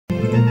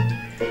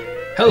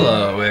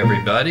Hello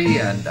everybody,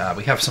 and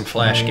we have some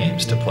Flash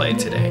games to play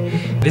today.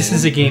 This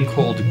is a game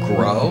called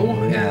Grow,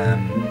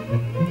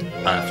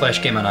 a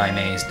Flash game on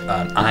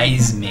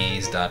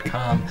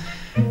eyesmaze.com,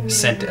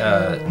 sent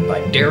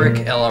by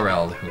Derek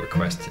LRL, who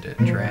requested it.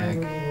 Drag.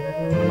 What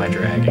am I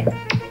dragging?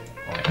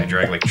 Oh, I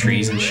drag like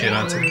trees and shit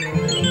onto it.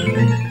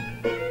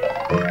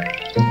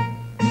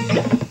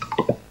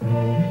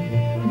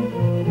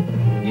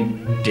 You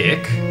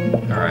dick.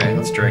 Alright,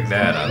 let's drag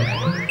that up.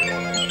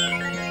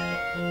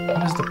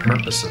 What is the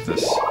purpose of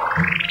this?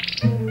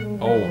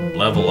 Oh,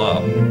 level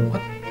up.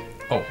 What?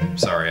 Oh,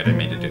 sorry, I didn't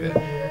mean to do that.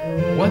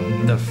 What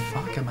the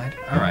fuck am I...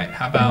 Alright,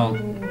 how about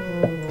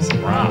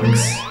some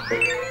rocks?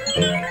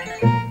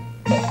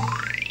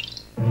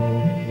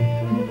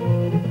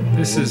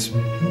 This is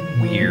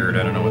weird.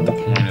 I don't know what the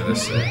point of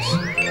this is.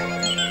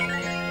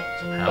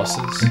 Some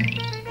houses.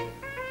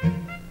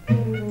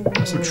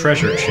 Some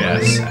treasure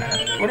chests.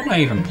 What am I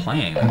even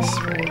playing this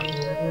for?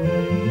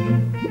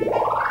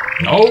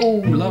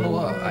 Oh, level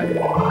up.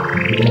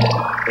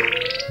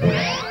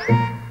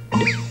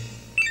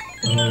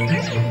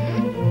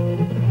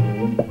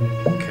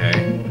 Okay.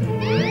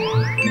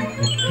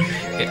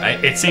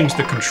 It seems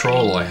the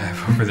control I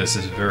have over this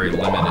is very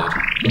limited.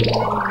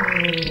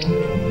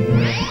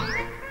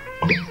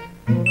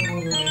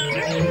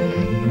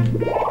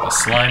 A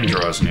slime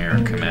draws near,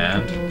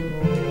 command.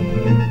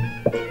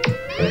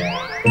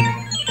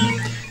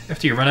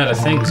 After you run out of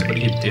things, what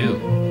do you do?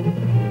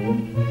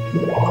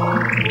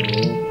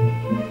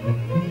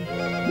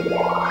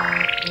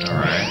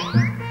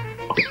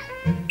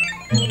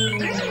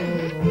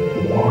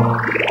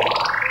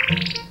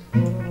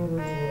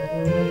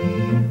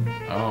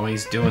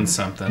 He's doing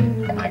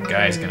something. My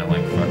guy's gonna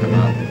like fuck him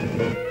up.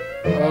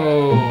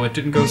 Oh, it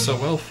didn't go so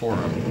well for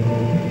him.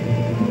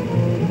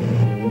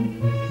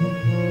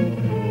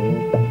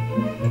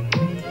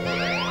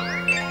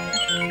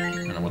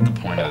 I don't know what the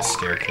point of the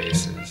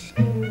staircase is.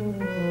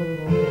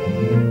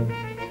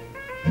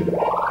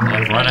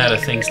 I've run out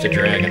of things to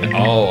drag and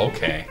oh,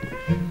 okay.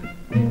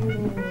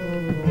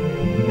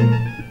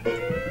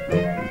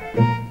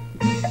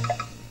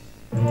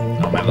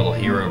 Oh, my little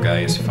hero guy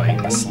is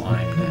fighting the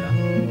slime now.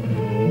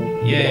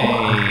 Yay,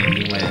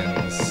 he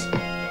wins.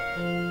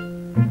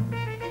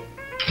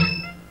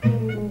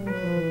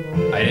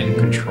 I didn't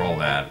control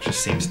that, it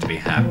just seems to be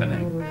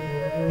happening.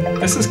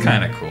 This is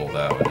kind of cool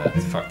though, and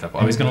it's fucked up.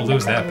 Oh, he's gonna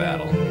lose that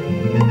battle.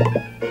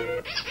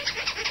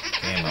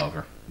 Game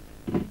over.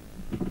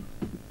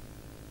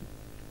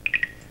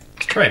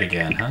 Let's try it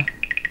again, huh?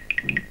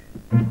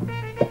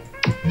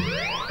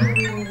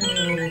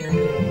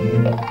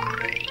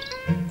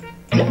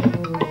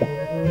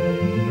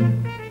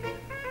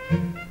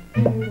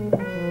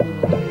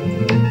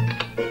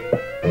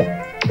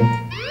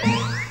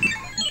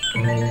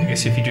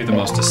 If you do the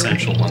most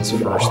essential ones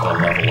first, they'll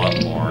level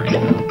up more, you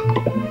know.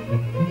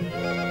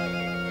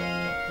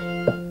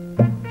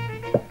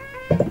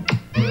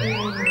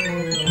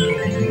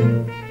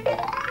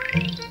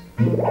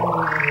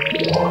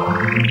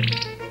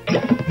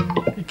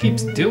 He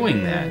keeps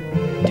doing that,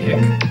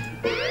 dick.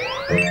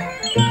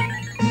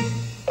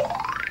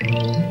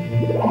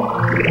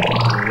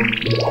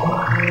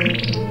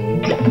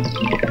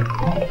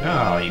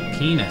 Oh, you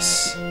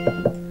penis.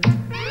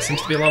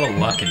 Seems to be a lot of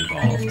luck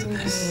involved in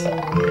this. Here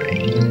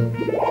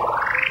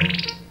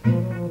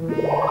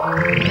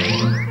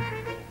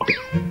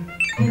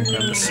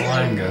come the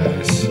slime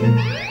guys.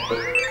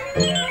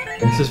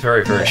 This is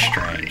very, very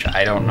strange.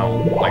 I don't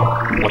know, like,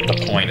 what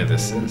the point of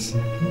this is.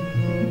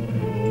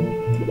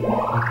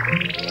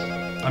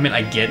 I mean,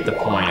 I get the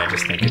point, I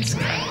just think it's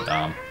kind of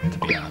dumb, to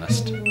be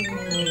honest.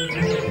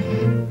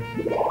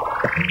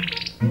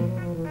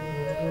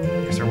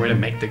 Is there a way to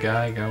make the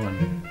guy go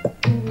and...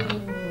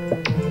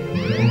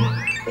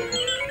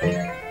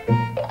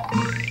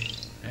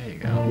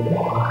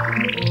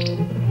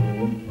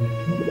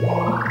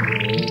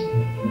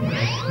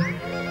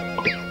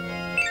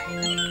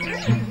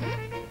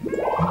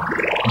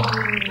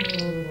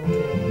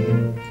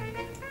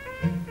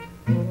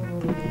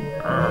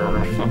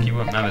 Fuck you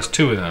up. Now there's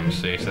two of them,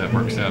 see, so that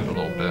works out a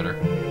little better.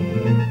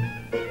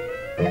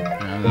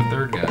 Now the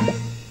third guy.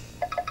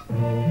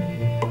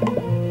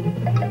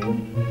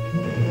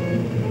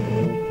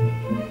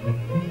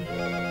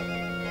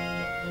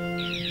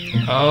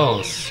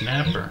 Oh,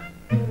 snapper.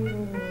 I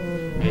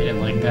didn't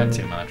like that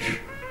too much.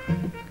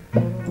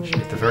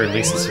 Should at the very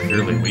least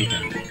severely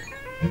weakened.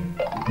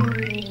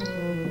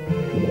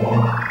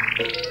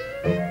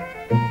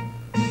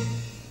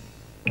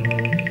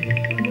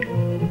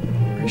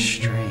 Very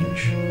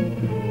strange.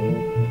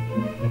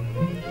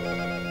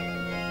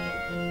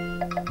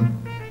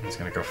 He's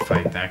gonna go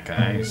fight that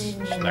guy. He's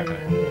not gonna...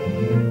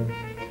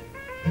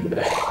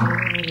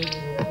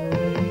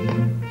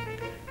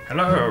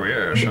 Hello,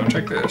 yes, I'll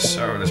take this.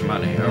 Oh, there's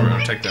money. Oh,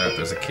 I'll take that.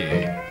 There's a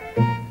key.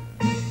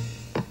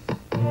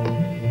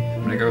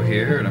 I'm gonna go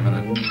here and I'm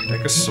gonna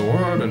take a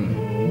sword and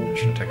I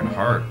should have taken a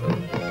heart, but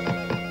I'm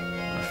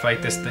gonna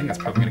fight this thing. It's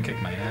probably gonna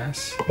kick my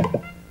ass.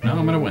 No,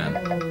 I'm gonna win.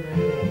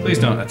 Please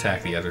don't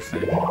attack the other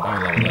thing.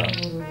 I leveled up.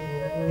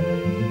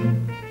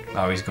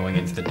 Oh, he's going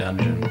into the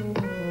dungeon.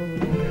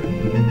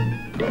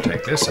 I'll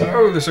take this.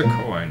 Oh, there's a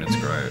coin. It's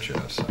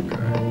Cryochess.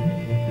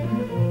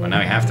 Okay. Well, now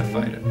we have to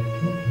fight it.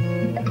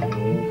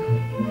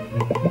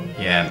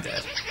 Yeah, I'm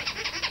dead.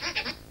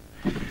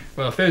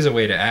 Well, if there's a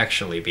way to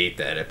actually beat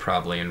that, it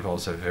probably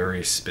involves a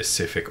very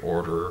specific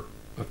order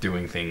of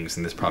doing things,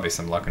 and there's probably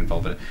some luck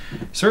involved. But it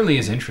certainly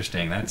is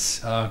interesting. That's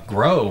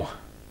Grow.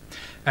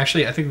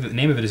 Actually, I think the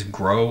name of it is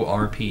Grow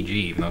RPG,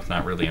 even though it's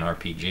not really an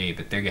RPG.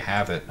 But there you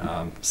have it.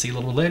 See you a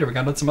little later. We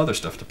got some other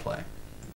stuff to play.